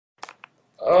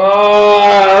Oh,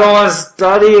 I don't want to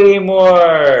study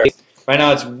anymore. Right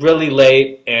now it's really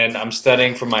late and I'm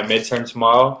studying for my midterm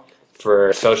tomorrow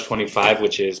for Social 25,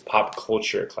 which is pop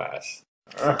culture class.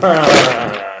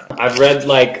 I've read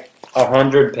like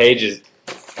 100 pages.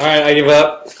 Alright, I give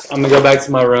up. I'm gonna go back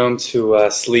to my room to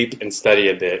sleep and study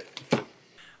a bit.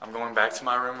 I'm going back to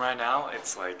my room right now.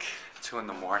 It's like 2 in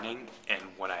the morning, and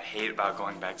what I hate about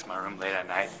going back to my room late at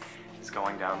night is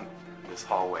going down this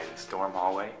hallway, this dorm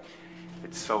hallway.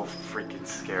 It's so freaking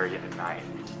scary at night.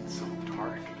 It's so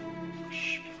dark.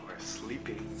 Shh, people are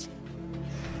sleeping.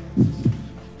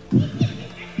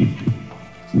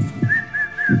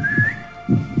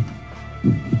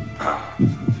 Oh, I'm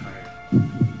so tired.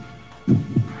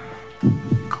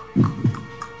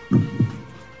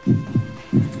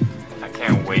 I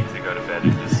can't wait to go to bed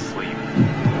and just sleep.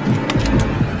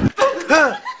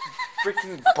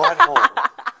 Freaking butthole.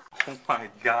 Oh my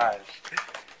gosh.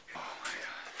 Oh my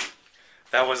god.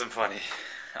 That wasn't funny.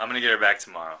 I'm gonna get her back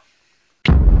tomorrow.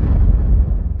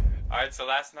 Alright, so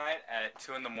last night at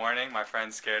 2 in the morning, my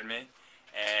friend scared me,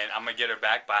 and I'm gonna get her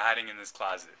back by hiding in this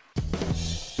closet.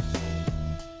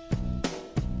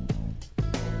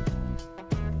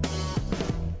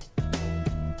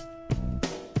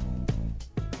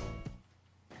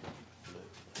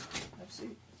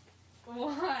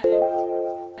 Why?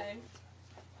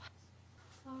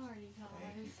 Sorry,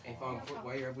 guys. Hey, Fong,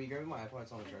 while you're grabbing my iPod,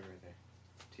 it's on the charger right there.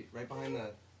 Right behind the...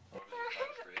 Over the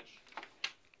fridge.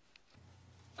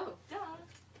 Oh, duh.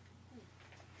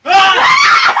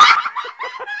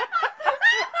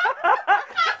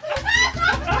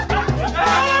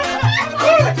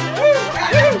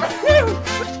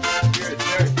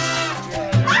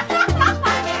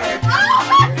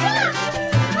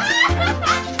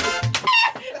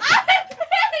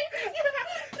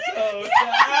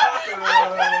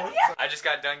 I just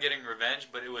got done getting revenge,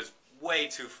 but it was way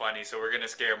too funny, so we're gonna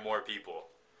scare more people.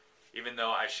 Even though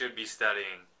I should be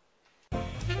studying. Yeah,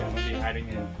 I'm gonna be hiding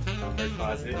in her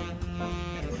closet,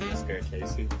 and we're gonna scare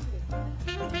Casey.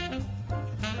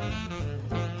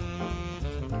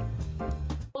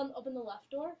 Open the left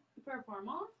door. For a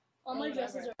formal? All my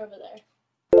dresses are over there.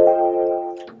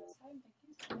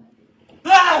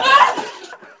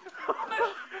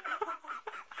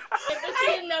 But she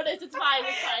didn't notice. It's fine.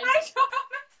 It's fine.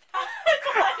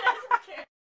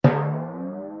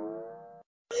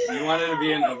 You wanted to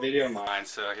be in a video of mine,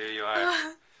 so here you are.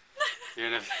 You're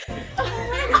in a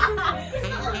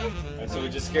Alright, so we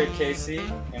just scared Casey,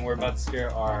 and we're about to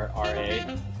scare our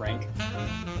RA, Frank.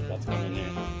 That's coming in.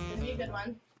 It's gonna be a good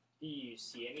one. Do you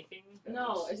see anything?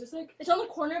 No, it's just like... It's on the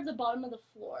corner of the bottom of the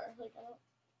floor. Like, I don't...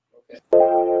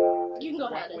 Okay. You can go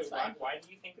ahead. It's fine. Why do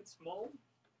you think it's mold?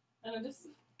 And it just...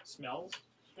 Smells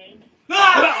strange?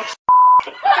 Ah!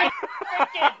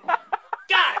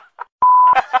 God!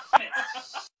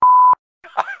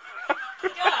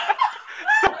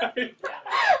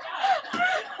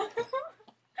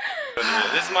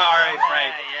 This is my RA,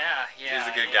 Frank. Yeah. He's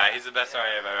a good guy. He's the best RA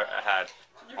I've ever had.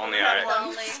 Only had RA.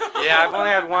 one. Yeah, I've only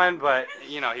had one, but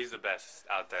you know, he's the best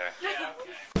out there.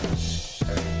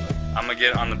 I'm gonna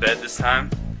get on the bed this time,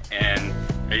 and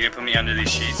are you gonna put me under these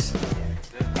sheets?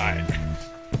 Alright.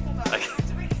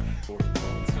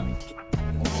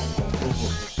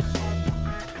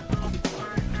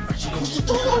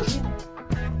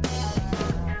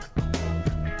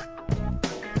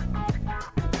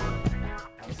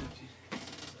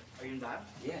 Are you in dive?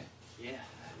 Yeah,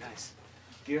 nice.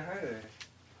 Do you hurt or?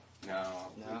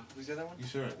 No. No. Who's the other one? You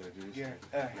sure right there, dude? Yeah.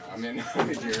 No, I mean,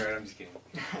 you're right. I'm just kidding.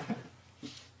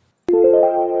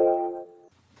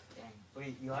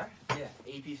 Wait, you are? Yeah,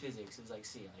 AP Physics is like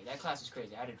C. Like, that class was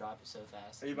crazy. I had to drop it so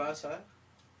fast. Are you by outside?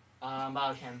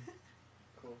 Biochem.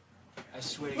 Cool. I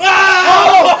swear to God.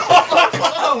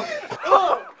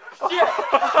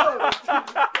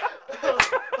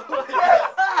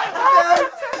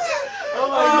 Oh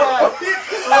my god!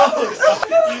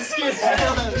 You scared the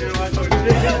hell out of me. You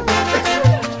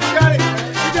got it!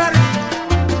 You got it!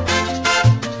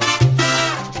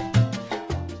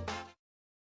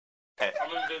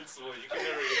 I'm invincible. You can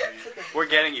never get me. We're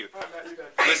getting you.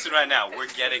 Listen right now. We're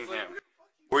getting him.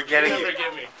 We're getting you.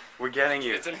 Get me. We're getting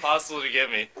you. It's impossible to get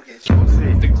me. We'll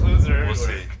see. The clues are everywhere. We'll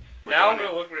see. Now I'm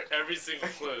gonna look for every single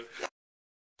clue.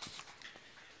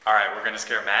 Alright, we're gonna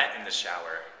scare Matt in the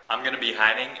shower. I'm gonna be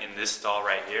hiding in this stall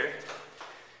right here.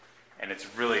 And it's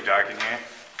really dark in here.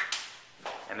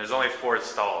 And there's only 4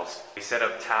 stalls. We set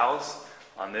up towels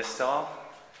on this stall,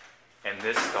 and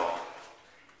this stall,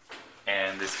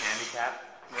 and this handicap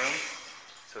room,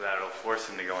 so that it'll force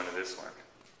him to go into this one.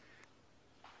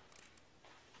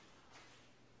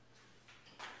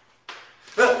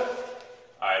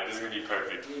 Alright, this is gonna be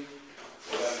perfect.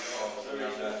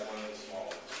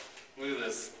 Look at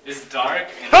this. It's dark.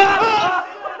 And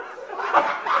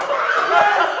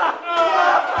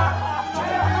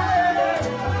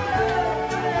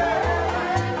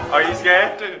Are you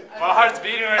scared? dude, my heart's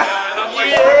beating right now. I'm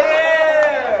like,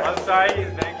 I'm sorry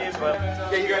he's naked, but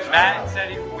Matt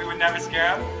said we would never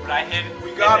scare him, but I hid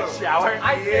in the shower.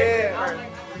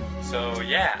 So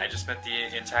yeah, I just spent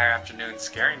the entire afternoon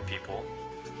scaring people,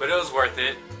 but it was worth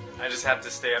it. I just have to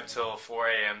stay up till 4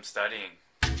 a.m. studying.